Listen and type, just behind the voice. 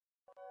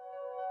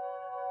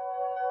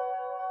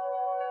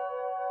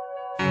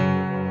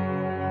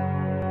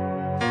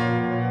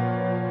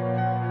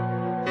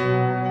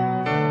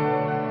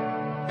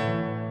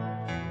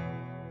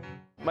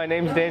My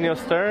name's Daniel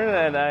Stern,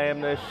 and I am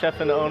the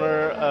chef and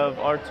owner of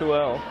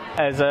R2L.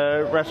 As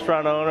a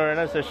restaurant owner and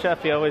as a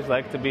chef, you always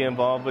like to be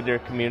involved with your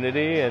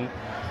community and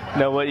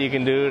know what you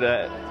can do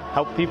to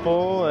help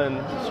people and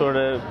sort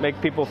of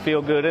make people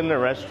feel good in the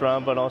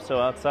restaurant, but also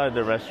outside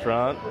the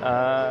restaurant.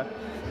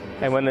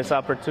 And when this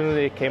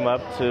opportunity came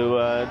up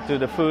to do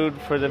the food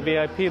for the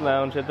VIP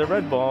lounge at the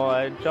Red Ball,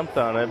 I jumped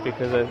on it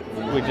because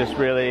we just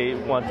really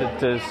wanted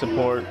to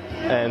support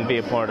and be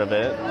a part of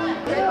it.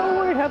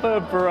 We have a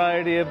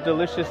variety of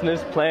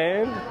deliciousness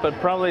planned, but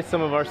probably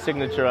some of our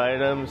signature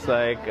items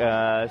like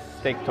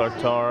steak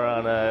tartare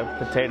on a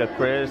potato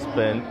crisp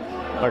and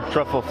our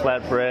truffle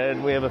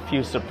flatbread. We have a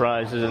few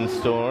surprises in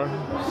store,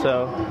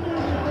 so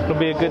it'll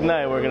be a good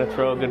night. We're going to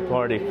throw a good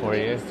party for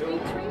you.